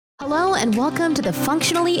Hello and welcome to the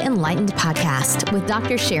Functionally Enlightened podcast with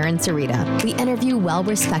Dr. Sharon Sarita. We interview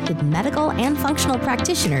well-respected medical and functional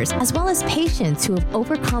practitioners, as well as patients who have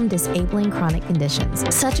overcome disabling chronic conditions,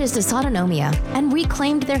 such as dysautonomia, and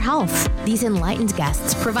reclaimed their health. These enlightened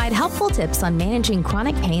guests provide helpful tips on managing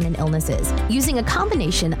chronic pain and illnesses, using a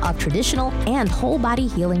combination of traditional and whole-body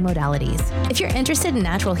healing modalities. If you're interested in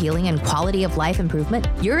natural healing and quality of life improvement,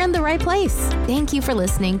 you're in the right place. Thank you for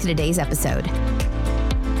listening to today's episode.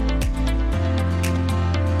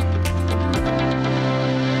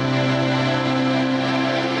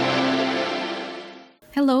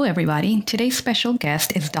 Hello, everybody. Today's special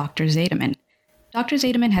guest is Dr. Zaideman. Dr.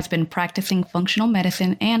 Zaideman has been practicing functional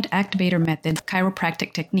medicine and activator methods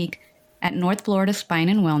chiropractic technique at North Florida Spine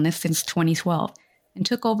and Wellness since 2012 and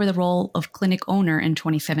took over the role of clinic owner in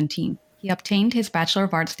 2017. He obtained his Bachelor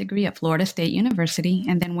of Arts degree at Florida State University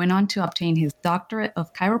and then went on to obtain his Doctorate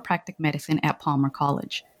of Chiropractic Medicine at Palmer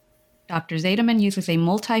College. Dr. Zaideman uses a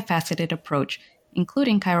multifaceted approach,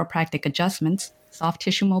 including chiropractic adjustments, soft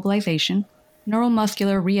tissue mobilization,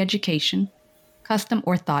 neuromuscular re-education, custom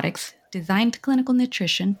orthotics, designed clinical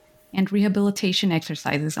nutrition, and rehabilitation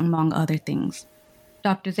exercises, among other things.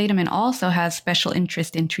 Dr. Zaideman also has special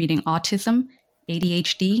interest in treating autism,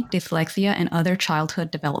 ADHD, dyslexia, and other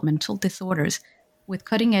childhood developmental disorders with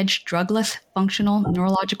cutting-edge drugless functional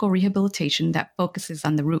neurological rehabilitation that focuses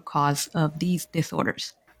on the root cause of these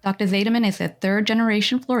disorders. Dr. Zaideman is a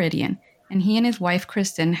third-generation Floridian, and he and his wife,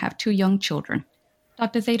 Kristen, have 2 young children.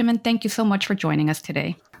 Dr. Zaideman, thank you so much for joining us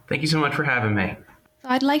today. Thank you so much for having me. So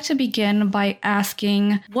I'd like to begin by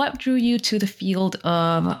asking, what drew you to the field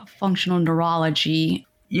of functional neurology?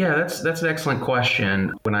 Yeah, that's an excellent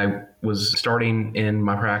question. When I was starting in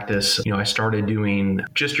my practice, I started doing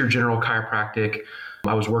just your general chiropractic.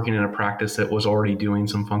 I was working in a practice that was already doing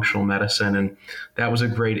some functional medicine, and that was a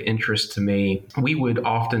great interest to me. We would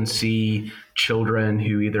often see children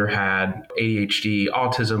who either had ADHD,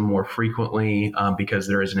 autism more frequently because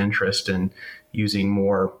there is an interest in using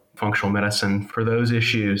more functional medicine for those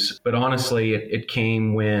issues. But honestly, it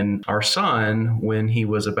came when our son, when he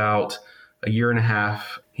was about a year and a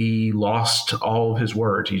half, he lost all of his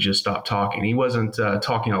words. He just stopped talking. He wasn't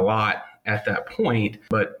talking a lot at that point,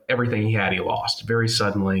 but everything he had, he lost very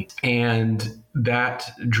suddenly. And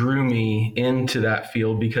that drew me into that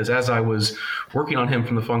field because as I was working on him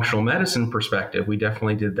from the functional medicine perspective, we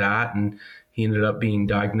definitely did that. And he ended up being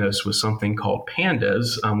diagnosed with something called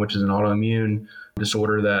PANDAS, which is an autoimmune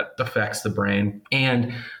disorder that affects the brain.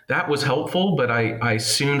 And that was helpful, but I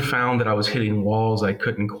soon found that I was hitting walls. I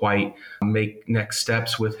couldn't quite make next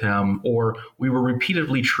steps with him, or we were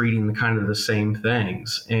repeatedly treating the same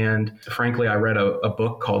things. And frankly, I read a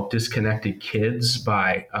book called Disconnected Kids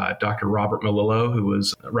by Dr. Robert Melillo, who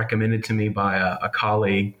was recommended to me by a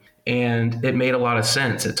colleague. And it made a lot of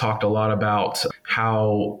sense. It talked a lot about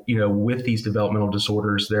how, with these developmental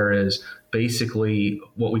disorders, there is basically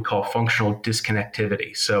what we call functional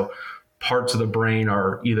disconnectivity. So parts of the brain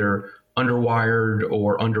are either underwired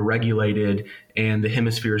or underregulated, and the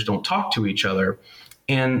hemispheres don't talk to each other.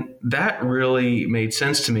 And that really made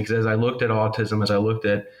sense to me because as I looked at autism, as I looked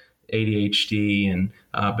at ADHD, and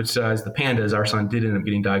besides the PANDAS, our son did end up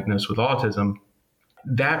getting diagnosed with autism.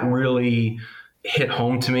 That really hit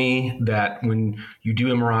home to me that when you do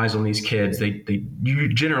MRIs on these kids, you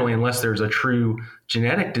generally, unless there's a true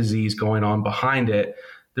genetic disease going on behind it,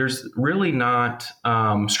 there's really not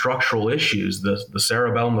structural issues. The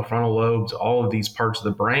cerebellum, the frontal lobes, all of these parts of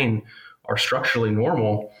the brain are structurally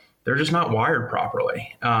normal. They're just not wired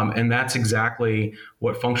properly. And that's exactly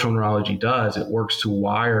what functional neurology does. It works to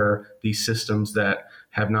wire these systems that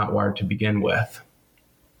have not wired to begin with.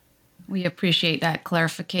 We appreciate that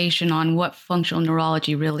clarification on what functional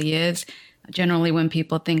neurology really is. Generally, when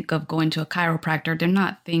people think of going to a chiropractor, they're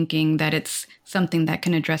not thinking that it's something that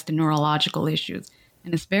can address the neurological issues.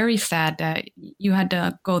 And it's very sad that you had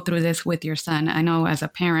to go through this with your son. I know as a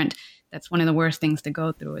parent, that's one of the worst things to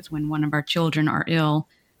go through is when one of our children are ill.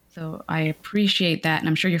 So I appreciate that. And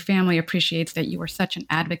I'm sure your family appreciates that you were such an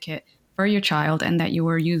advocate for your child and that you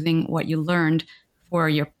were using what you learned for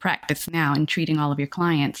your practice now in treating all of your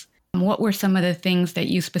clients. What were some of the things that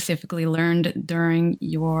you specifically learned during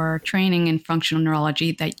your training in functional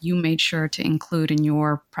neurology that you made sure to include in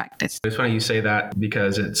your practice? It's funny you say that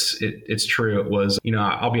because it's true. It was,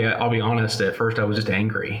 I'll be honest. At first, I was just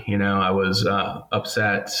angry. I was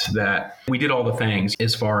upset that we did all the things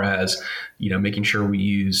as far as making sure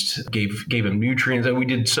we gave him nutrients, and we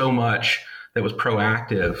did so much that was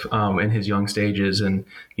proactive in his young stages, and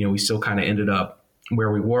we still kind of ended up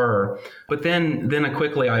where we were. But then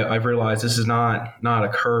quickly I've realized this is not a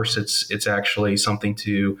curse. It's actually something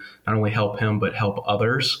to not only help him, but help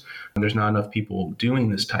others. And there's not enough people doing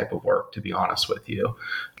this type of work, to be honest with you.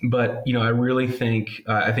 But, I really think,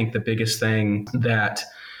 I think the biggest thing that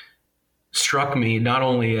struck me, not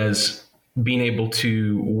only as being able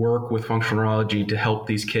to work with functional neurology to help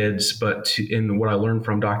these kids, but in what I learned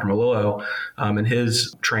from Dr. Malillo in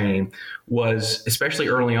his training was, especially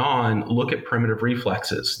early on, look at primitive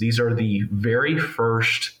reflexes. These are the very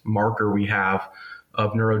first marker we have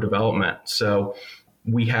of neurodevelopment. So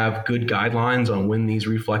we have good guidelines on when these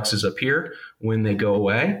reflexes appear, when they go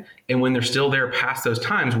away, and when they're still there past those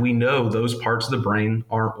times, we know those parts of the brain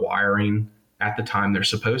aren't wiring at the time they're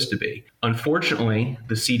supposed to be. Unfortunately,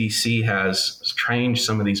 the CDC has changed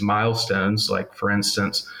some of these milestones. Like, for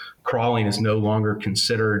instance, crawling is no longer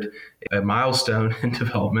considered a milestone in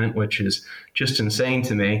development, which is just insane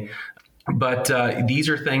to me. But these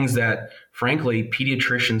are things that, frankly,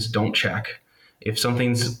 pediatricians don't check. If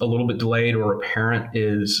something's a little bit delayed or a parent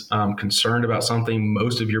is concerned about something,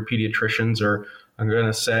 most of your pediatricians are going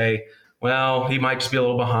to say, well, he might just be a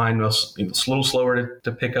little behind, it's a little slower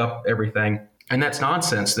to pick up everything. And that's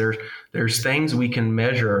nonsense. There's things we can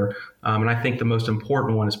measure. And I think the most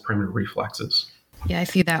important one is primitive reflexes. Yeah, I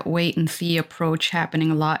see that wait and see approach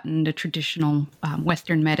happening a lot in the traditional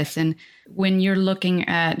Western medicine. When you're looking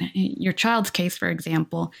at your child's case, for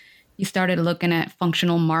example, you started looking at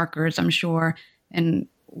functional markers, I'm sure. And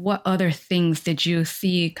what other things did you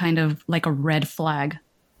see kind of like a red flag?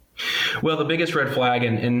 Well, the biggest red flag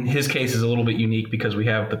in his case is a little bit unique because we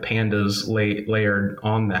have the pandas layered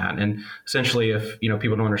on that. And essentially, if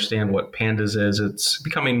people don't understand what pandas is, it's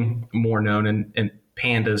becoming more known in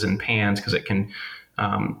pandas and PANS because it can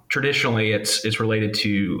traditionally it's related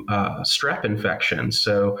to strep infections.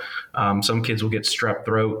 So some kids will get strep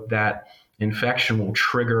throat. That infection will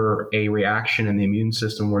trigger a reaction in the immune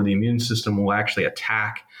system where the immune system will actually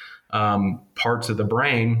attack parts of the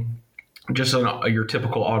brain, just your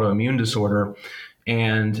typical autoimmune disorder.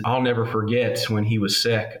 And I'll never forget when he was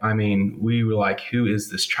sick. I mean, we were like, who is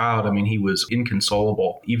this child? I mean, he was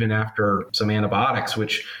inconsolable, even after some antibiotics,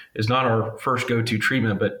 which is not our first go-to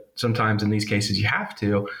treatment, but sometimes in these cases you have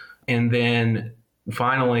to. And then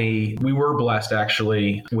finally, we were blessed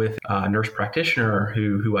actually with a nurse practitioner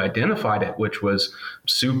who identified it, which was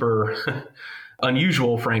super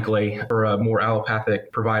unusual, frankly, for a more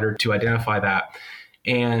allopathic provider to identify that.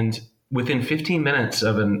 And within 15 minutes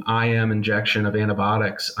of an IM injection of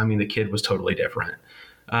antibiotics, I mean, the kid was totally different.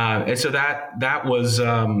 And so that was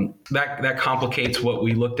that complicates what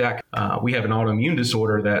we looked at. We have an autoimmune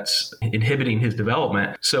disorder that's inhibiting his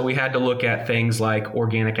development. So we had to look at things like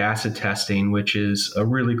organic acid testing, which is a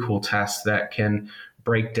really cool test that can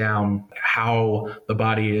break down how the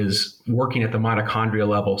body is working at the mitochondria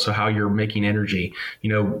level. So how you're making energy.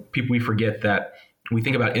 We forget that we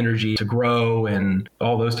think about energy to grow and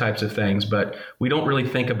all those types of things, but we don't really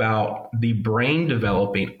think about the brain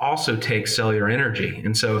developing also takes cellular energy.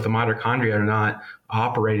 And so if the mitochondria are not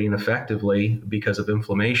operating effectively because of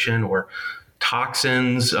inflammation or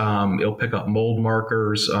toxins, it'll pick up mold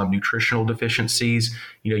markers, nutritional deficiencies.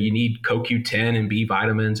 You need CoQ10 and B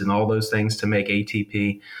vitamins and all those things to make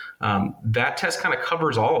ATP. That test kind of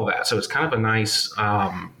covers all of that. So it's kind of a nice,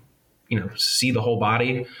 see the whole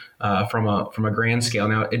body from a grand scale.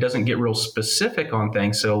 Now, it doesn't get real specific on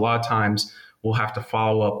things. So a lot of times we'll have to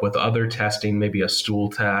follow up with other testing, maybe a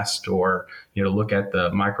stool test or, look at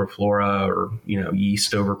the microflora or,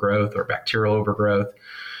 yeast overgrowth or bacterial overgrowth.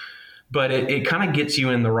 But it kind of gets you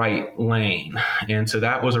in the right lane. And so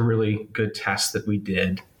that was a really good test that we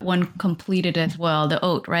did. One completed as well, the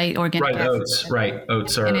OAT, right? Organic acid. Oats, right.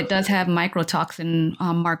 Oats are. And it does have microtoxin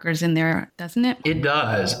markers in there, doesn't it? It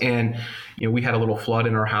does. And, we had a little flood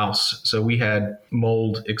in our house. So we had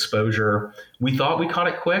mold exposure. We thought we caught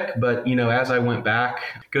it quick, but, as I went back,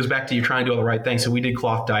 it goes back to you trying to do all the right things. So we did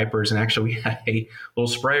cloth diapers, and actually we had a little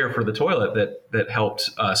sprayer for the toilet that helped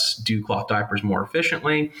us do cloth diapers more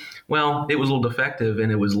efficiently. Well, it was a little defective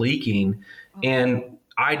and it was leaking. And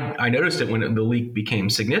I noticed it when the leak became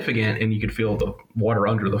significant and you could feel the water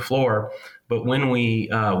under the floor. But when we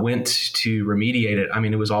went to remediate it,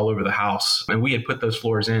 it was all over the house. And we had put those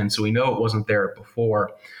floors in, so we know it wasn't there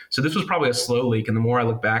before. So this was probably a slow leak. And the more I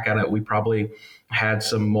look back at it, we probably had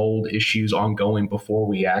some mold issues ongoing before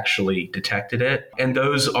we actually detected it. And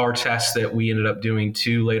those are tests that we ended up doing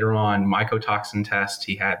too later on. Mycotoxin test,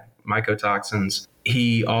 he had mycotoxins.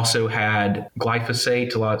 He also had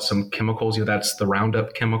glyphosate, some chemicals, that's the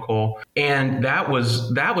Roundup chemical. And that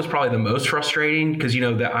was probably the most frustrating because,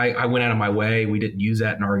 that I went out of my way. We didn't use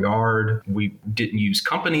that in our yard. We didn't use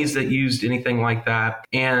companies that used anything like that.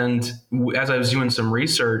 And as I was doing some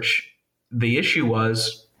research, the issue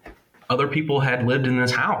was other people had lived in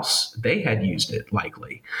this house. They had used it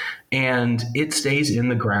likely, and it stays in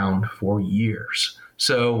the ground for years.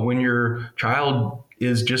 So when your child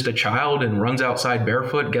is just a child and runs outside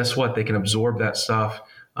barefoot, guess what? They can absorb that stuff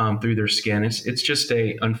through their skin. It's just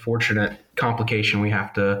a unfortunate complication we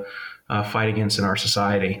have to fight against in our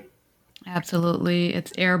society. Absolutely.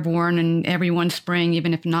 It's airborne, and everyone's spraying,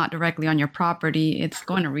 even if not directly on your property, it's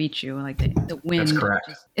going to reach you, like the wind. That's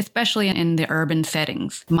correct. Especially in the urban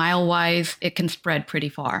settings. Mile-wise, it can spread pretty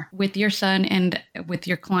far. With your son and with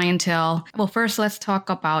your clientele, well, first let's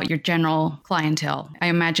talk about your general clientele. I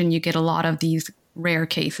imagine you get a lot of these rare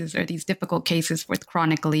cases or these difficult cases with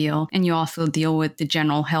chronically ill, and you also deal with the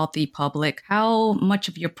general healthy public. How much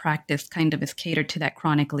of your practice kind of is catered to that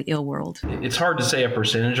chronically ill world? It's hard to say a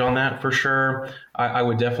percentage on that for sure. I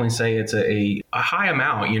would definitely say it's a high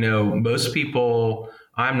amount. Most people,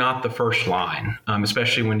 I'm not the first line,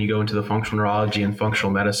 especially when you go into the functional neurology and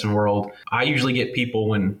functional medicine world. I usually get people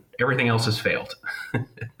when everything else has failed,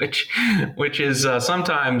 which is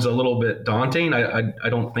sometimes a little bit daunting. I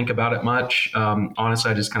don't think about it much.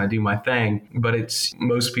 Honestly, I just kind of do my thing. But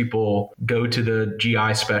most people go to the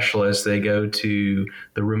GI specialist, they go to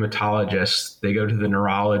the rheumatologist, they go to the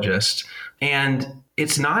neurologist. And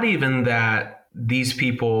it's not even that these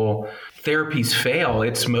people therapies fail.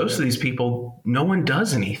 It's most of these people, no one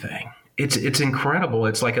does anything. It's incredible.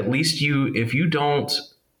 It's like, at least if you don't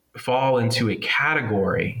fall into a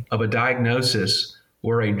category of a diagnosis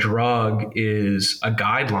where a drug is a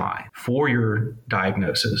guideline for your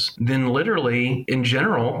diagnosis, then literally in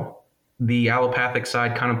general, the allopathic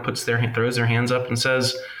side kind of throws their hands up and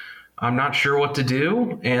says, I'm not sure what to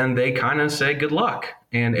do. And they kind of say, good luck.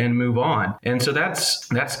 And move on. And so that's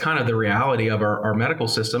kind of the reality of our medical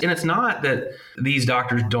system. And it's not that these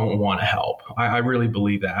doctors don't want to help. I really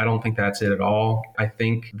believe that. I don't think that's it at all. I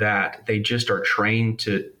think that they just are trained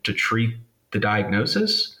to treat the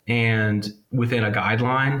diagnosis and within a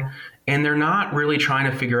guideline. And they're not really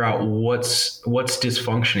trying to figure out what's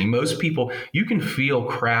dysfunctioning. Most people, you can feel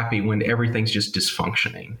crappy when everything's just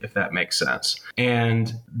dysfunctioning, if that makes sense.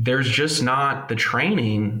 And there's just not the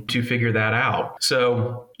training to figure that out.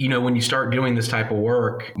 So, when you start doing this type of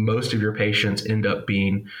work, most of your patients end up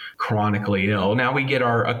being chronically ill. Now we get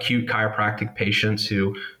our acute chiropractic patients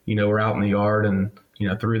who, are out in the yard and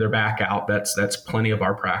threw their back out. That's plenty of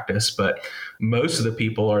our practice. But most of the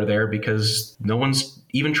people are there because no one's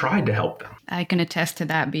even tried to help them. I can attest to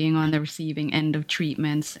that, being on the receiving end of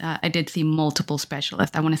treatments. I did see multiple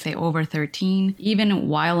specialists. I want to say over 13. Even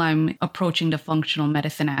while I'm approaching the functional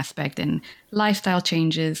medicine aspect and lifestyle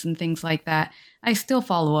changes and things like that, I still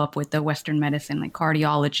follow up with the Western medicine, like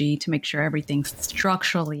cardiology, to make sure everything's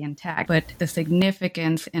structurally intact. But the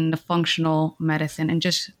significance in the functional medicine and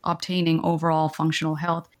just obtaining overall functional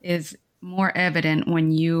health is more evident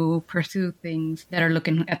when you pursue things that are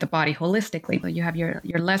looking at the body holistically. So you have your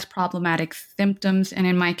less problematic symptoms, and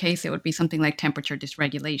in my case, it would be something like temperature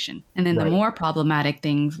dysregulation. And then the more problematic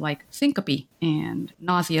things like syncope and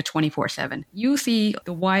nausea 24/7. You see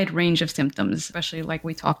the wide range of symptoms, especially like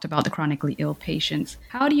we talked about the chronically ill patients.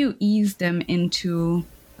 How do you ease them into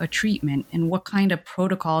a treatment, and what kind of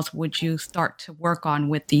protocols would you start to work on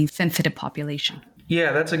with the sensitive population?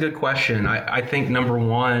 Yeah, that's a good question. I think number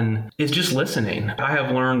one is just listening. I have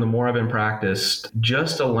learned the more I've been practiced,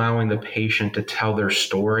 just allowing the patient to tell their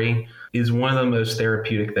story is one of the most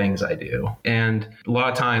therapeutic things I do. And a lot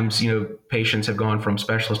of times, patients have gone from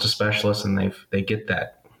specialist to specialist and they get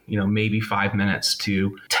that, maybe 5 minutes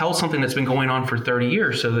to tell something that's been going on for 30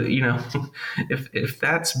 years. So that, if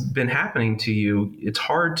that's been happening to you, it's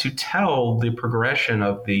hard to tell the progression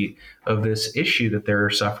of this issue that they're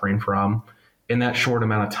suffering from in that short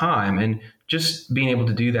amount of time. And just being able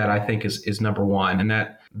to do that, I think is number one. And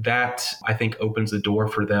that I think opens the door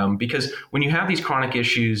for them, because when you have these chronic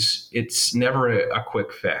issues, it's never a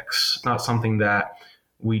quick fix. It's not something that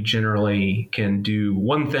we generally can do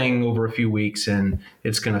one thing over a few weeks and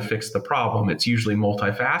it's going to fix the problem. It's usually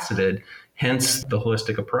multifaceted, hence the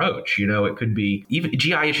holistic approach. It could be even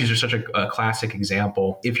GI issues are such a classic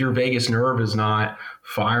example. If your vagus nerve is not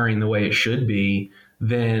firing the way it should be,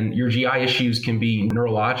 then your GI issues can be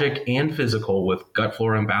neurologic and physical with gut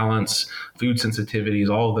flora imbalance, food sensitivities,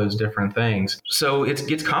 all of those different things. So it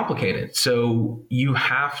gets complicated. So you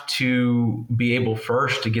have to be able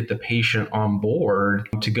first to get the patient on board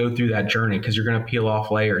to go through that journey, because you're going to peel off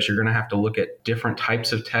layers. You're going to have to look at different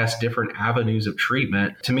types of tests, different avenues of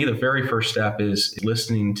treatment. To me, the very first step is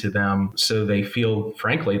listening to them so they feel,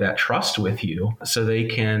 frankly, that trust with you, so they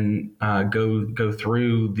can go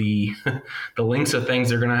through the the links of things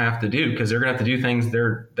they're going to have to do, because they're going to have to do things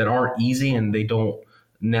that aren't easy and they don't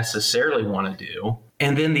necessarily want to do.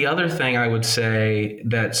 And then the other thing I would say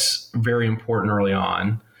that's very important early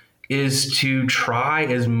on is to try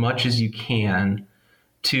as much as you can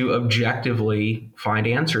to objectively find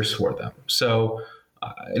answers for them. So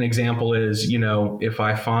an example is, if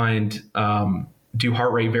I find do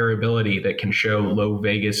heart rate variability that can show low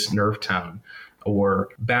vagus nerve tone, or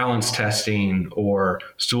balance testing or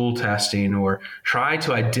stool testing, or try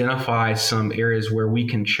to identify some areas where we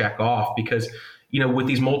can check off, because with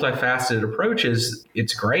these multifaceted approaches,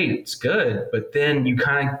 it's great, it's good, but then you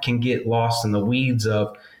kind of can get lost in the weeds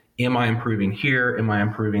of, am I improving here? Am I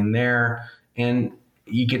improving there? And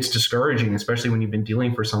it gets discouraging, especially when you've been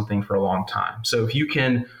dealing for something for a long time. So if you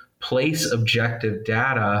can place objective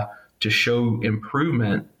data to show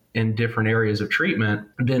improvement in different areas of treatment,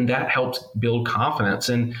 then that helps build confidence.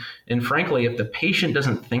 And frankly, if the patient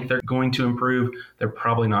doesn't think they're going to improve, they're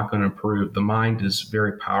probably not going to improve. The mind is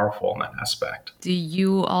very powerful in that aspect. Do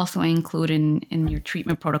you also include in your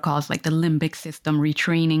treatment protocols like the limbic system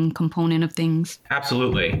retraining component of things?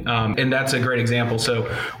 Absolutely. And that's a great example.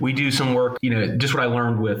 So we do some work, just what I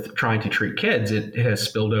learned with trying to treat kids, it has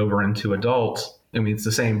spilled over into adults. I mean, it's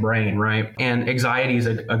the same brain, right? And anxiety is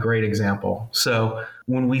a great example. So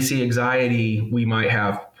when we see anxiety, we might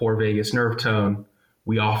have poor vagus nerve tone.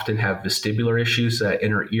 We often have vestibular issues, that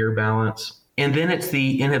inner ear balance. And then it's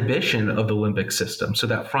the inhibition of the limbic system. So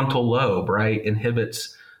that frontal lobe, right,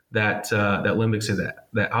 inhibits that limbic system,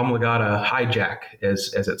 that obligata hijack,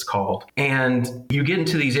 as it's called. And you get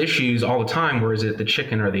into these issues all the time. Where is it the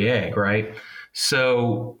chicken or the egg, right?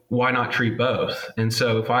 So why not treat both? And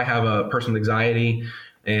so if I have a person with anxiety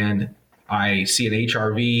and I see an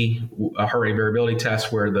HRV, a heart rate variability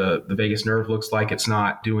test, where the vagus nerve looks like it's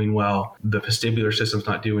not doing well, the vestibular system's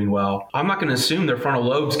not doing well, I'm not going to assume their frontal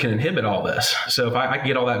lobes can inhibit all this. So if I can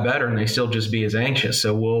get all that better and they still just be as anxious.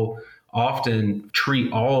 So we'll often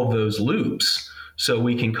treat all of those loops so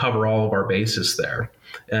we can cover all of our bases there.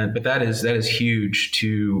 But that is huge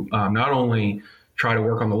to not only try to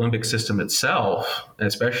work on the limbic system itself,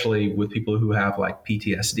 especially with people who have like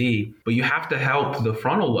PTSD, but you have to help the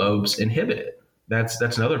frontal lobes inhibit it. That's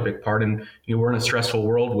another big part. And we're in a stressful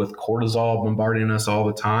world with cortisol bombarding us all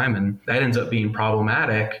the time, and that ends up being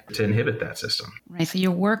problematic to inhibit that system. Right. So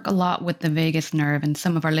you work a lot with the vagus nerve, and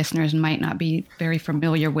some of our listeners might not be very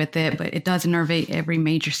familiar with it, but it does innervate every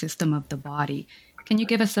major system of the body. Can you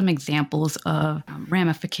give us some examples of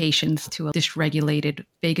ramifications to a dysregulated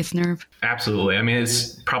vagus nerve? Absolutely. I mean,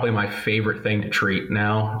 it's probably my favorite thing to treat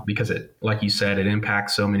now, because it, like you said, it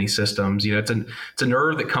impacts so many systems. It's a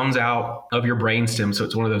nerve that comes out of your brainstem. So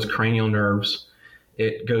it's one of those cranial nerves.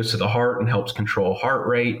 It goes to the heart and helps control heart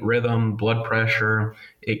rate, rhythm, blood pressure.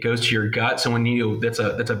 It goes to your gut. So when that's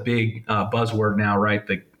a big buzzword now, right?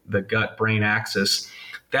 The gut-brain axis.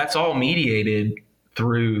 That's all mediated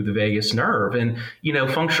through the vagus nerve. And,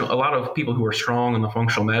 a lot of people who are strong on the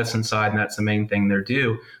functional medicine side, and that's the main thing they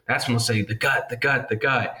do, that's when they'll say the gut, the gut, the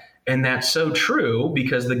gut. And that's so true,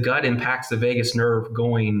 because the gut impacts the vagus nerve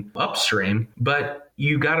going upstream. But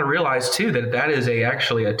you got to realize too that is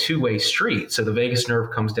actually a two-way street. So the vagus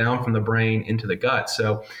nerve comes down from the brain into the gut.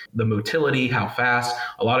 So the motility, how fast,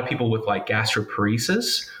 a lot of people with like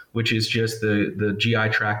gastroparesis, which is just the GI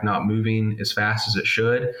tract not moving as fast as it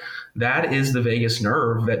should, that is the vagus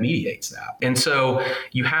nerve that mediates that. And so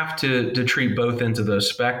you have to treat both ends of the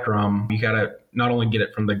spectrum. You got to not only get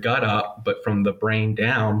it from the gut up, but from the brain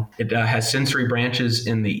down. It has sensory branches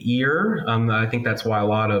in the ear. I think that's why a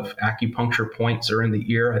lot of acupuncture points are in the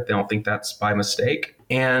ear. I don't think that's by mistake.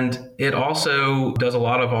 And it also does a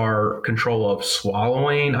lot of our control of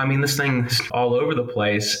swallowing. I mean, this thing is all over the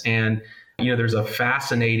place. And there's a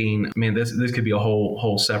fascinating, this could be a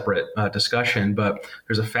whole separate discussion, but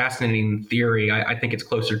there's a fascinating theory. I think it's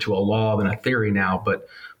closer to a law than a theory now, but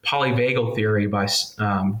polyvagal theory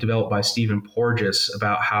developed by Stephen Porges,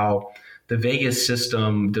 about how the vagus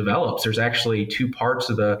system develops. There's actually two parts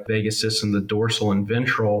of the vagus system, the dorsal and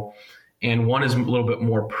ventral, and one is a little bit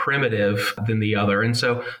more primitive than the other. And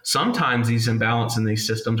so sometimes these imbalances in these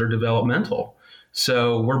systems are developmental.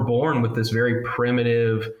 So we're born with this very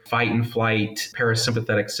primitive fight and flight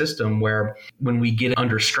parasympathetic system where when we get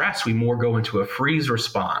under stress, we more go into a freeze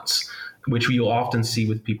response, which you'll often see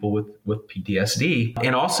with people with PTSD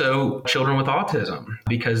and also children with autism,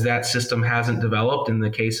 because that system hasn't developed. In the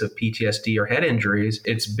case of PTSD or head injuries,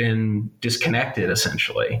 it's been disconnected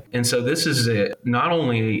essentially. And so this is not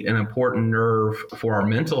only an important nerve for our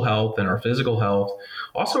mental health and our physical health,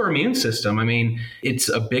 also our immune system. I mean, it's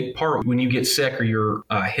a big part when you get sick or you're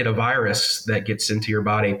hit a virus that gets into your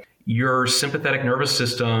body. Your sympathetic nervous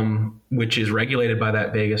system, which is regulated by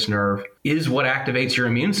that vagus nerve, is what activates your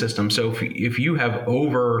immune system. So if you have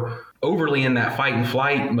overly in that fight and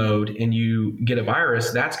flight mode and you get a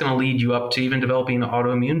virus, that's going to lead you up to even developing an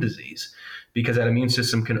autoimmune disease, because that immune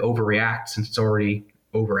system can overreact since it's already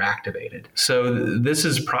overactivated. So this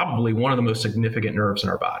is probably one of the most significant nerves in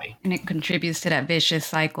our body. And it contributes to that vicious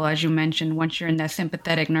cycle. As you mentioned, once you're in that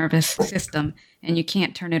sympathetic nervous system and you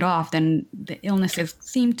can't turn it off, then the illnesses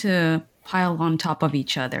seem to pile on top of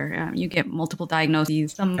each other. You get multiple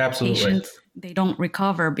diagnoses. Some patients, they don't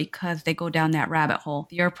recover because they go down that rabbit hole.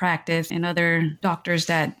 Your practice and other doctors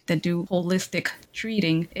that do holistic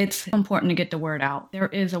treating, it's important to get the word out. There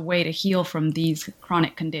is a way to heal from these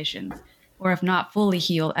chronic conditions. Or if not fully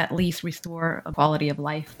heal, at least restore a quality of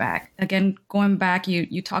life back. Again, going back,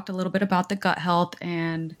 you talked a little bit about the gut health,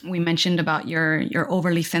 and we mentioned about your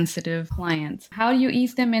overly sensitive clients. How do you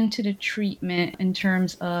ease them into the treatment in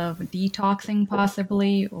terms of detoxing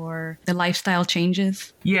possibly, or the lifestyle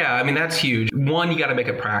changes? Yeah, I mean, that's huge. One, you got to make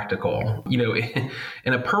it practical. You know,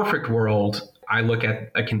 in a perfect world, I look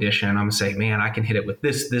at a condition and I'm going to say, man, I can hit it with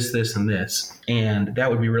this, and this. And that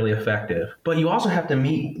would be really effective. But you also have to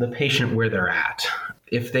meet the patient where they're at.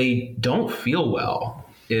 If they don't feel well,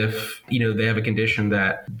 if, they have a condition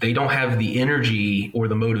that they don't have the energy or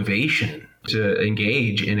the motivation to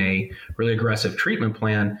engage in a really aggressive treatment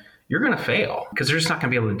plan, you're going to fail because they're just not going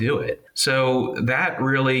to be able to do it. So that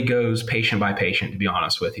really goes patient by patient, to be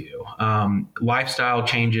honest with you. Lifestyle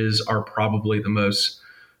changes are probably the most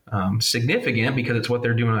significant because it's what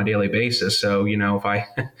they're doing on a daily basis. So, if I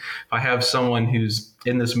have someone who's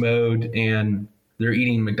in this mode and they're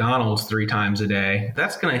eating McDonald's 3 times a day,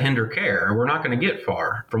 that's going to hinder care. We're not going to get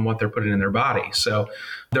far from what they're putting in their body. So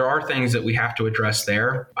there are things that we have to address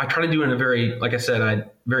there. I try to do in a very, like I said,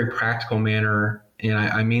 a very practical manner. And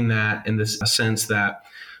I mean that in this sense that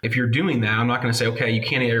if you're doing that, I'm not going to say, okay, you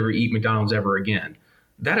can't ever eat McDonald's ever again.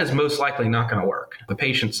 That is most likely not going to work. The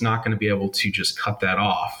patient's not going to be able to just cut that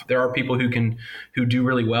off. There are people who do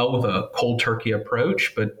really well with a cold turkey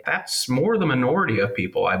approach, but that's more the minority of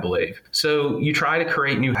people, I believe. So you try to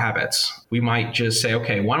create new habits. We might just say,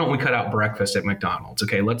 okay, why don't we cut out breakfast at McDonald's?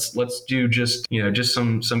 Okay, let's do just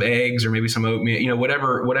some eggs or maybe some oatmeal,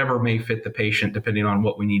 whatever may fit the patient depending on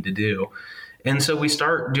what we need to do. And so we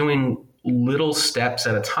start doing little steps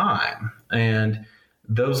at a time, and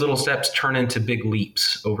those little steps turn into big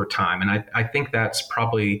leaps over time. And I think that's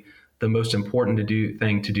probably the most important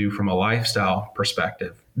thing to do from a lifestyle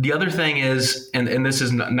perspective. The other thing is, and this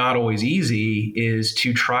is not always easy, is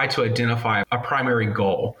to try to identify a primary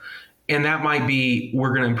goal. And that might be, we're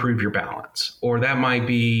going to improve your balance, or that might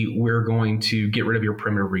be, we're going to get rid of your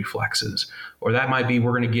primitive reflexes, or that might be,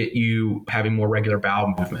 we're going to get you having more regular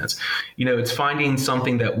bowel movements. It's finding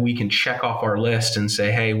something that we can check off our list and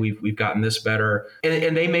say, hey, we've gotten this better.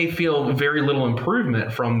 And they may feel very little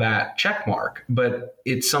improvement from that check mark, but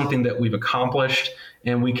it's something that we've accomplished,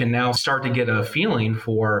 and we can now start to get a feeling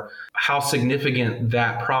for how significant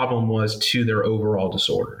that problem was to their overall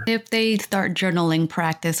disorder. If they start journaling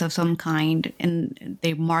practice of some kind and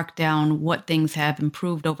they mark down what things have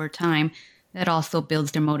improved over time, that also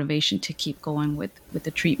builds their motivation to keep going with the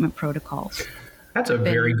treatment protocols. That's a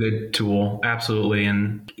very good tool. Absolutely.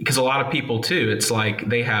 And because a lot of people too, it's like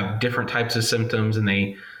they have different types of symptoms and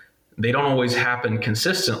they don't always happen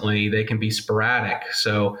consistently. They can be sporadic.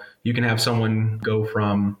 So you can have someone go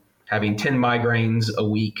from having 10 migraines a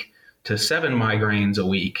week to 7 migraines a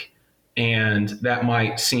week. And that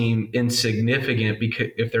might seem insignificant because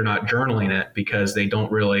if they're not journaling it, because they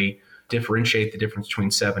don't really differentiate the difference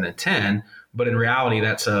between 7 and 10. But in reality,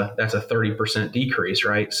 that's a 30% decrease,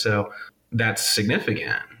 right? So that's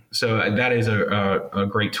significant. So that is a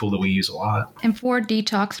great tool that we use a lot. And for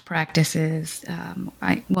detox practices,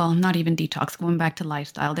 not even detox, going back to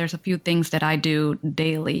lifestyle, there's a few things that I do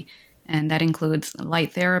daily, and that includes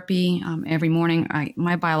light therapy. Every morning,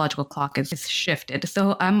 my biological clock is shifted.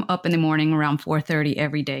 So I'm up in the morning around 4:30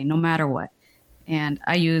 every day, no matter what. And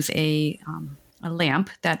I use a lamp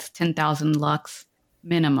that's 10,000 lux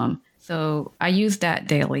minimum. So I use that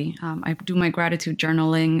daily. I do my gratitude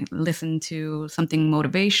journaling, listen to something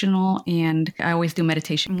motivational, and I always do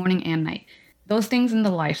meditation morning and night. Those things in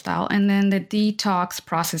the lifestyle. And then the detox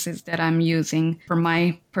processes that I'm using for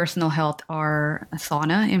my personal health are a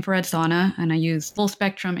sauna, infrared sauna, and I use full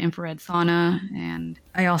spectrum infrared sauna. And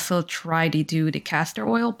I also try to do the castor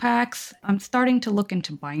oil packs. I'm starting to look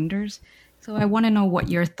into binders. So I want to know what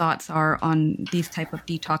your thoughts are on these type of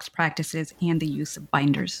detox practices and the use of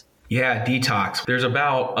binders. Yeah, detox. There's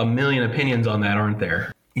about a million opinions on that, aren't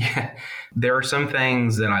there? Yeah. There are some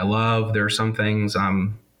things that I love. There are some things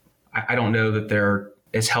I don't know that they're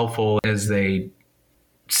as helpful as they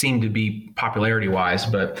seem to be popularity wise.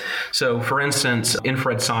 But so for instance,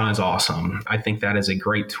 infrared sauna is awesome. I think that is a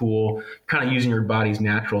great tool, kind of using your body's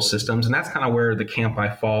natural systems. And that's kind of where the camp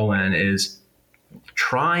I fall in is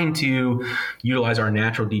trying to utilize our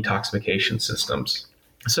natural detoxification systems.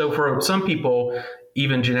 So for some people,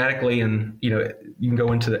 even genetically, and you can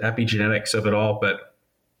go into the epigenetics of it all, but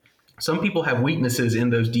some people have weaknesses in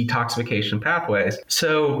those detoxification pathways.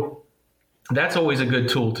 So that's always a good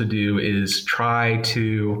tool to do, is try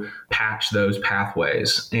to patch those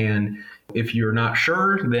pathways. And if you're not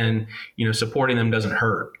sure, then supporting them doesn't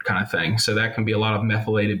hurt, kind of thing. So that can be a lot of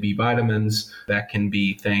methylated B vitamins. That can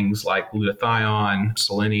be things like glutathione,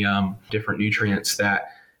 selenium, different nutrients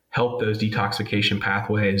that help those detoxification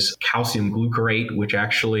pathways. Calcium glucarate, which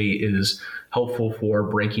actually is helpful for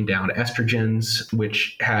breaking down estrogens,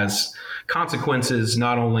 which has consequences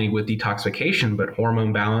not only with detoxification, but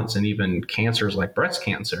hormone balance and even cancers like breast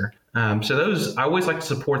cancer. So those, I always like to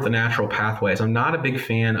support the natural pathways. I'm not a big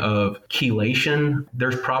fan of chelation.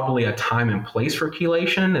 There's probably a time and place for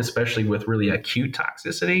chelation, especially with really acute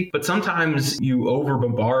toxicity. But sometimes you over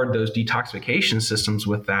bombard those detoxification systems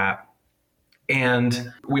with that.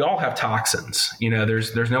 And we all have toxins.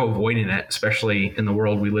 There's no avoiding it, especially in the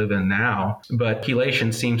world we live in now. But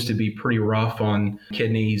chelation seems to be pretty rough on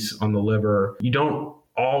kidneys, on the liver. You don't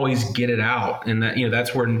always get it out. And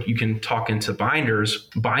that's where you can talk into binders.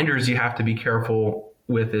 Binders you have to be careful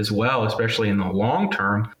with as well, especially in the long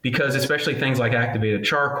term, because especially things like activated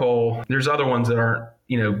charcoal, there's other ones that aren't,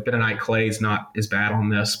 bentonite clay is not as bad on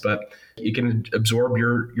this, but it can absorb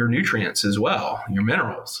your nutrients as well, your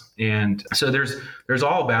minerals. And so there's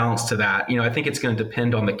all balance to that. I think it's going to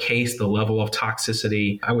depend on the case, the level of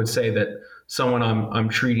toxicity. I would say that someone I'm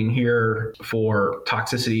treating here for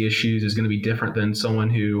toxicity issues is going to be different than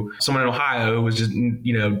someone in Ohio who was just,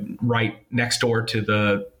 right next door to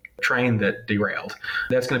the train that derailed.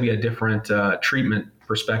 That's going to be a different treatment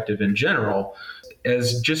perspective in general.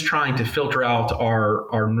 As just trying to filter out our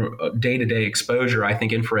day-to-day exposure, I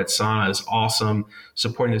think infrared sauna is awesome,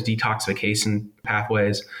 supporting those detoxification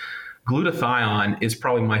pathways. Glutathione is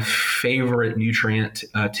probably my favorite nutrient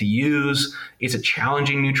to use. It's a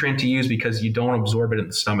challenging nutrient to use because you don't absorb it in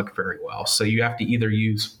the stomach very well. So you have to either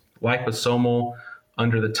use liposomal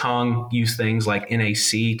under the tongue, use things like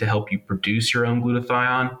NAC to help you produce your own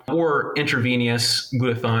glutathione, or intravenous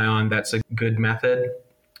glutathione. That's a good method.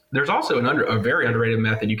 There's also a very underrated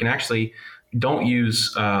method. You can actually don't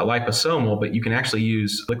use liposomal, but you can actually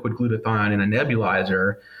use liquid glutathione in a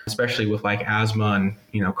nebulizer, especially with like asthma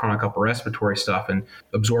and chronic upper respiratory stuff, and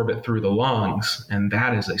absorb it through the lungs. And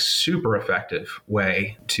that is a super effective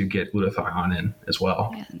way to get glutathione in as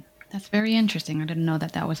well. Yeah, that's very interesting. I didn't know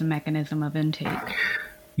that was a mechanism of intake.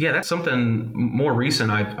 Yeah, that's something more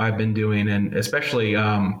recent I've been doing, and especially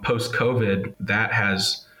post-COVID, that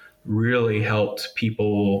has really helped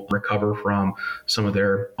people recover from some of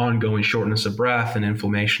their ongoing shortness of breath and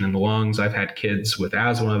inflammation in the lungs. I've had kids with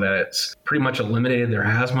asthma that's pretty much eliminated their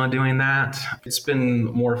asthma doing that. It's been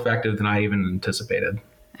more effective than I even anticipated.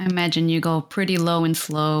 I imagine you go pretty low and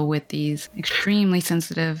slow with these extremely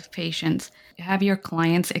sensitive patients. Have your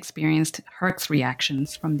clients experienced Herx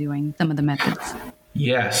reactions from doing some of the methods?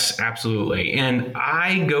 Yes, absolutely. And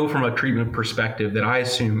I go from a treatment perspective that I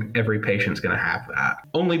assume every patient's going to have that.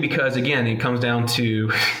 Only because, again, it comes down to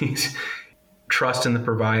trust in the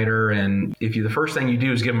provider. And if the first thing you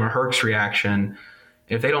do is give them a Herx reaction,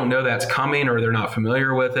 if they don't know that's coming or they're not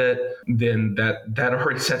familiar with it, then that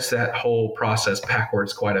already sets that whole process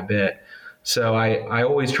backwards quite a bit. So I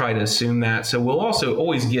always try to assume that. So we'll also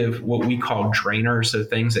always give what we call drainers, so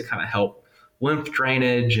things that kind of help lymph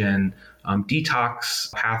drainage and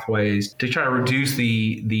detox pathways to try to reduce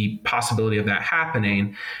the possibility of that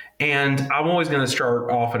happening. And I'm always going to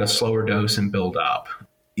start off at a slower dose and build up.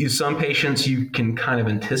 Some patients you can kind of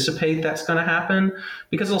anticipate that's going to happen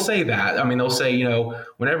because they'll say that. I mean, they'll say,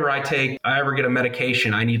 whenever I ever get a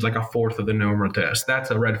medication, I need like a fourth of the normal dose.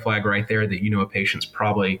 That's a red flag right there that a patient's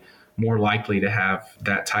probably more likely to have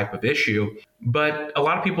that type of issue. But a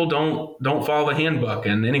lot of people don't follow the handbook,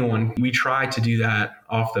 and we try to do that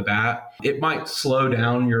off the bat. It might slow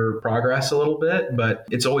down your progress a little bit, but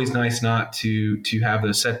it's always nice not to have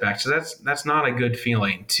those setbacks. So that's not a good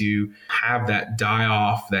feeling, to have that die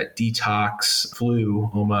off, that detox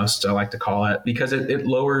flu almost, I like to call it, because it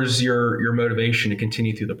lowers your motivation to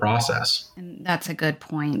continue through the process. And that's a good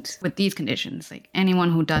point with these conditions. Like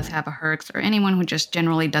anyone who does have a HERX or anyone who just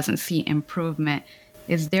generally doesn't see improvement,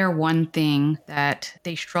 is there one thing that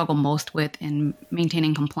they struggle most with in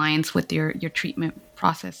maintaining compliance with your treatment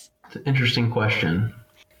process? It's an interesting question.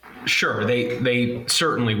 Sure, they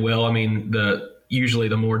certainly will. I mean, usually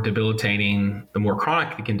the more debilitating, the more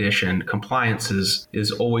chronic the condition, compliance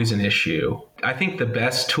is always an issue. I think the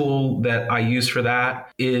best tool that I use for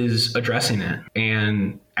that is addressing it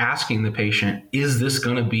and asking the patient, is this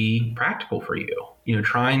going to be practical for you?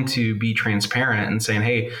 Trying to be transparent and saying,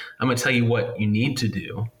 hey, I'm going to tell you what you need to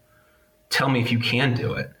do. Tell me if you can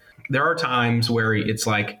do it. There are times where it's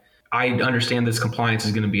like, I understand this compliance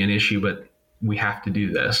is going to be an issue, but we have to do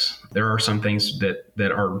this. There are some things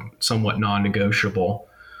that are somewhat non-negotiable,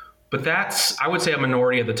 but that's, I would say, a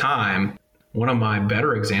minority of the time. One of my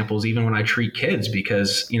better examples, even when I treat kids,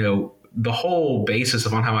 because, the whole basis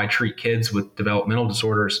of on how I treat kids with developmental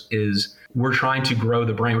disorders is we're trying to grow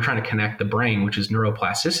the brain. We're trying to connect the brain, which is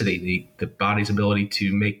neuroplasticity, the body's ability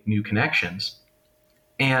to make new connections.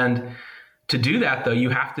 And to do that, though, you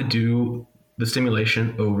have to do the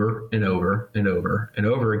stimulation over and over and over and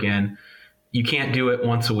over again. You can't do it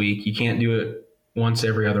once a week. You can't do it once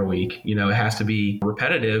every other week. It has to be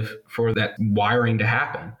repetitive for that wiring to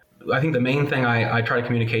happen. I think the main thing I try to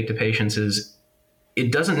communicate to patients is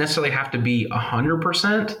it doesn't necessarily have to be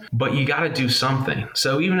 100%, but you got to do something.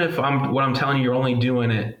 So even if what I'm telling you, you're only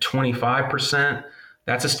doing it 25%,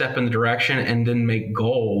 that's a step in the direction, and then make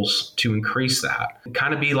goals to increase that.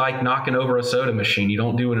 Kind of be like knocking over a soda machine. You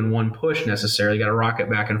don't do it in one push necessarily. You got to rock it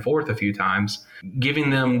back and forth a few times,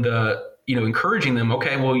 giving them encouraging them,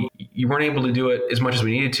 okay, well, you weren't able to do it as much as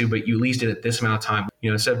we needed to, but you at least did it this amount of time.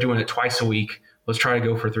 Instead of doing it twice a week, let's try to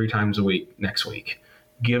go for 3 times a week next week.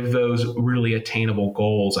 Give those really attainable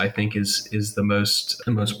goals, I think is the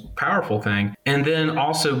most powerful thing. And then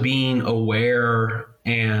also being aware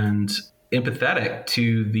and empathetic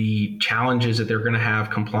to the challenges that they're going to have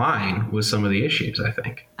complying with some of the issues, I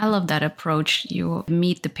think. I love that approach. You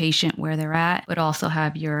meet the patient where they're at, but also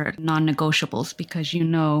have your non-negotiables, because you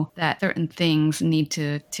know that certain things need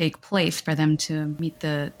to take place for them to meet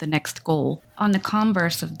the next goal. On the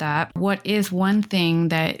converse of that, what is one thing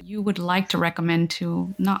that you would like to recommend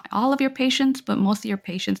to not all of your patients, but most of your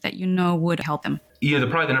patients that would help them?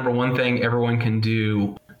 Probably the number one thing everyone can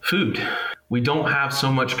do, food. We don't have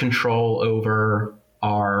so much control over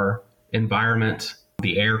our environment,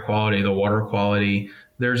 the air quality, the water quality.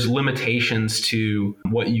 There's limitations to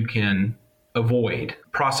what you can avoid.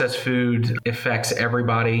 Processed food affects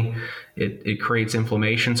everybody. It creates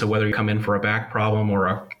inflammation. So whether you come in for a back problem or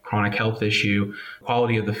a chronic health issue,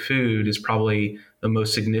 quality of the food is probably the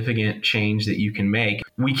most significant change that you can make.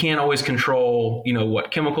 We can't always control,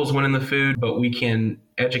 what chemicals went in the food, but we can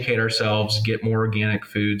educate ourselves, get more organic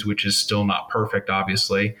foods, which is still not perfect,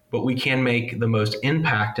 obviously, but we can make the most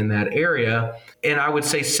impact in that area. And I would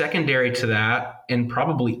say secondary to that, and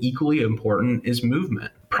probably equally important, is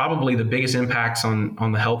movement. Probably the biggest impacts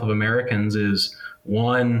on the health of Americans is,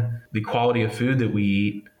 1, the quality of food that we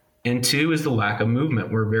eat, and 2 is the lack of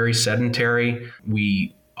movement. We're very sedentary.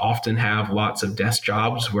 We often have lots of desk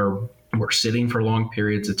jobs where we're sitting for long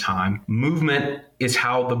periods of time. Movement is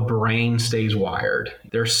how the brain stays wired.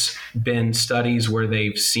 There's been studies where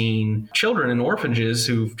they've seen children in orphanages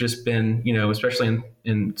who've just been, especially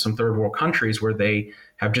in some third world countries, where they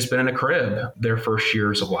have just been in a crib their first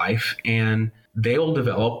years of life, and they'll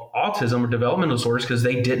develop autism or developmental disorders because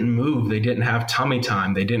they didn't move. They didn't have tummy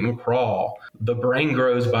time. They didn't crawl. The brain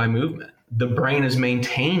grows by movement. The brain is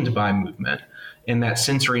maintained by movement and that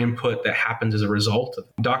sensory input that happens as a result of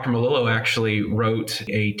it. Dr. Melillo actually wrote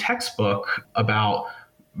a textbook about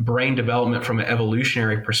brain development from an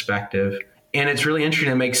evolutionary perspective. And it's really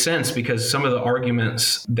interesting. It makes sense because some of the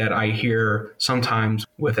arguments that I hear sometimes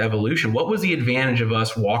with evolution, what was the advantage of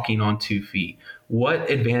us walking on 2 feet? What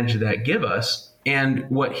advantage did that give us? And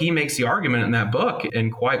what he makes the argument in that book,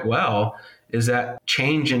 and quite well, is that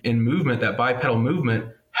change in movement, that bipedal movement,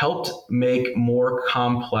 helped make more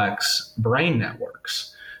complex brain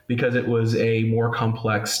networks because it was a more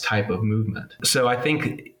complex type of movement. So I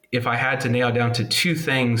think if I had to nail down to 2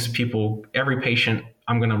 things, every patient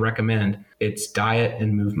I'm going to recommend, it's diet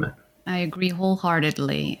and movement. I agree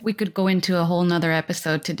wholeheartedly. We could go into a whole nother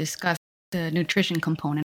episode to discuss the nutrition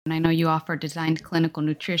component. And I know you offer designed clinical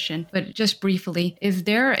nutrition, but just briefly, is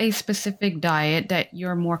there a specific diet that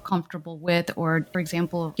you're more comfortable with? Or, for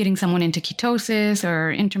example, getting someone into ketosis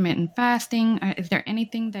or intermittent fasting? Is there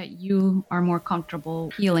anything that you are more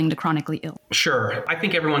comfortable healing the chronically ill? Sure. I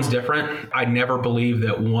think everyone's different. I never believe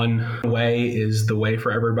that one way is the way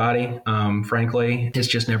for everybody. Frankly, it's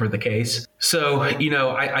just never the case. So,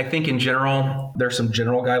 I think in general, there's some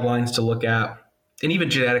general guidelines to look at. And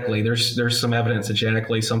even genetically, there's some evidence that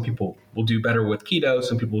genetically some people will do better with keto,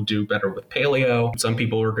 some people do better with paleo, some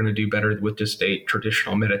people are going to do better with just a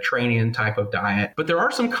traditional Mediterranean type of diet. But there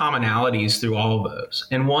are some commonalities through all of those.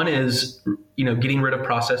 And one is, getting rid of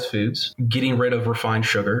processed foods, getting rid of refined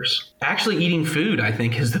sugars. Actually eating food, I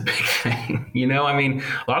think, is the big thing. A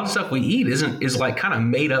lot of the stuff we eat is like kind of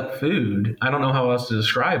made up food. I don't know how else to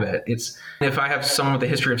describe it. If I have someone with a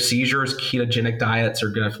history of seizures, ketogenic diets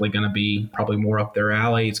are definitely going to be probably more up their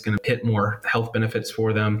alley. It's going to hit more health benefits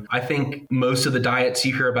for them. I think most of the diets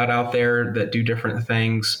you hear about out there that do different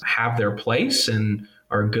things have their place and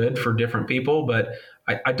are good for different people. But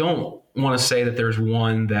I don't want to say that there's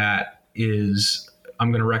one that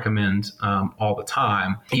I'm going to recommend all the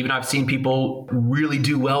time. Even I've seen people really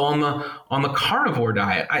do well on the carnivore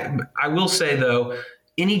diet. I will say though,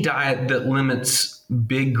 any diet that limits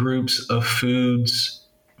big groups of foods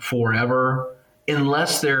forever,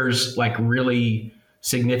 unless there's like really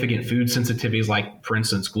significant food sensitivities, like for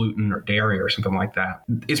instance, gluten or dairy or something like that,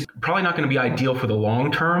 is probably not going to be ideal for the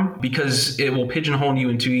long term because it will pigeonhole you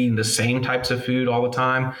into eating the same types of food all the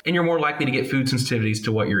time. And you're more likely to get food sensitivities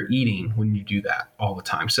to what you're eating when you do that all the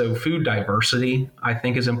time. So food diversity, I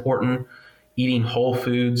think, is important. Eating whole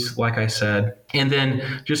foods, like I said, and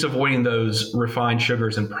then just avoiding those refined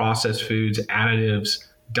sugars and processed foods, additives,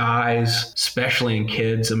 dyes, especially in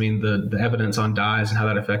kids. The evidence on dyes and how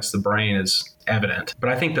that affects the brain is evident. But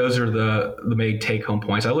I think those are the main take-home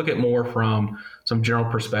points. I look at more from some general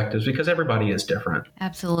perspectives because everybody is different.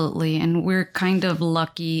 Absolutely. And we're kind of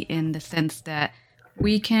lucky in the sense that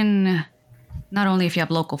we can, not only if you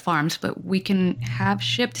have local farms, but we can have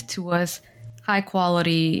shipped to us high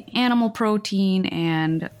quality animal protein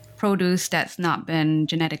and produce that's not been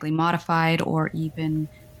genetically modified or even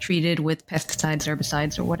treated with pesticides,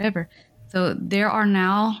 herbicides, or whatever. So there are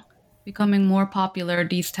now becoming more popular,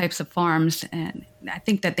 these types of farms, and I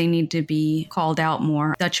think that they need to be called out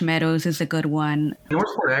more. Dutch Meadows is a good one.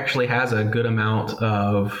 Northport actually has a good amount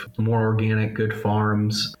of more organic, good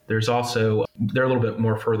farms. There's also, they're a little bit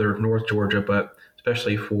more further north Georgia, but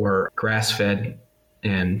especially for grass-fed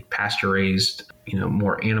and pasture-raised,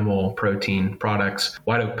 more animal protein products.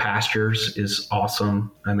 White Oak Pastures is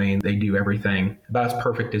awesome. They do everything about as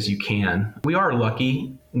perfect as you can. We are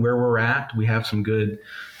lucky where we're at. We have some good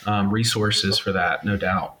resources for that, no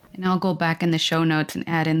doubt. And I'll go back in the show notes and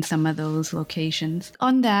add in some of those locations.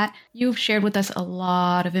 On that, you've shared with us a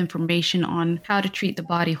lot of information on how to treat the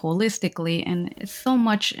body holistically. And it's so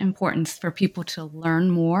much importance for people to learn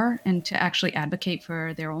more and to actually advocate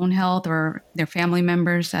for their own health or their family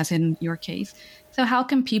members, as in your case. So how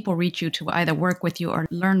can people reach you to either work with you or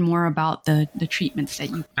learn more about the treatments that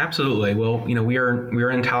you... Absolutely. Well, we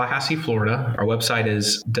are in Tallahassee, Florida. Our website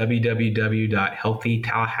is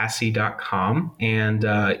www.healthytallahassee.com. And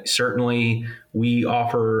certainly we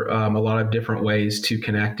offer a lot of different ways to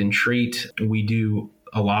connect and treat. We do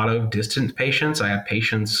a lot of distant patients. I have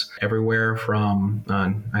patients everywhere from,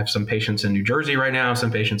 I have some patients in New Jersey right now,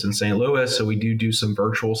 some patients in St. Louis. So we do some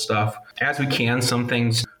virtual stuff as we can. Some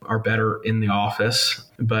things are better in the office,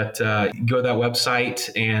 but go to that website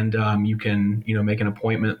and you can, make an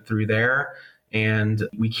appointment through there, and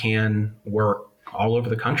we can work all over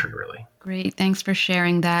the country, really. Great. Thanks for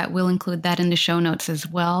sharing that. We'll include that in the show notes as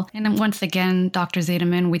well. And then once again, Dr.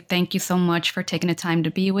 Zaideman, we thank you so much for taking the time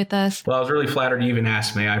to be with us. Well, I was really flattered you even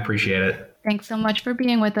asked me. I appreciate it. Thanks so much for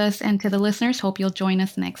being with us. And to the listeners, hope you'll join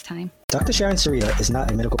us next time. Dr. Sharon Sarita is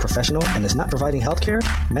not a medical professional and is not providing healthcare,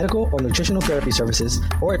 medical, or nutritional therapy services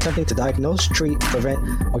or attempting to diagnose, treat, prevent,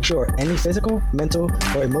 or cure any physical, mental,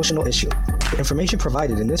 or emotional issue. The information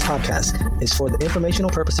provided in this podcast is for the informational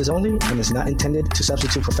purposes only and is not intended to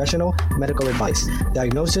substitute professional medical advice,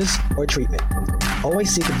 diagnosis, or treatment.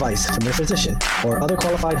 Always seek advice from your physician or other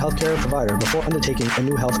qualified healthcare provider before undertaking a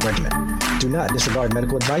new health regimen. Do not disregard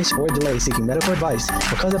medical advice or delay seeking medical advice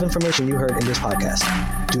because of information you heard in this podcast.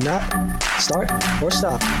 Do not start or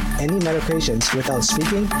stop any medications without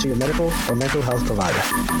speaking to your medical or mental health provider.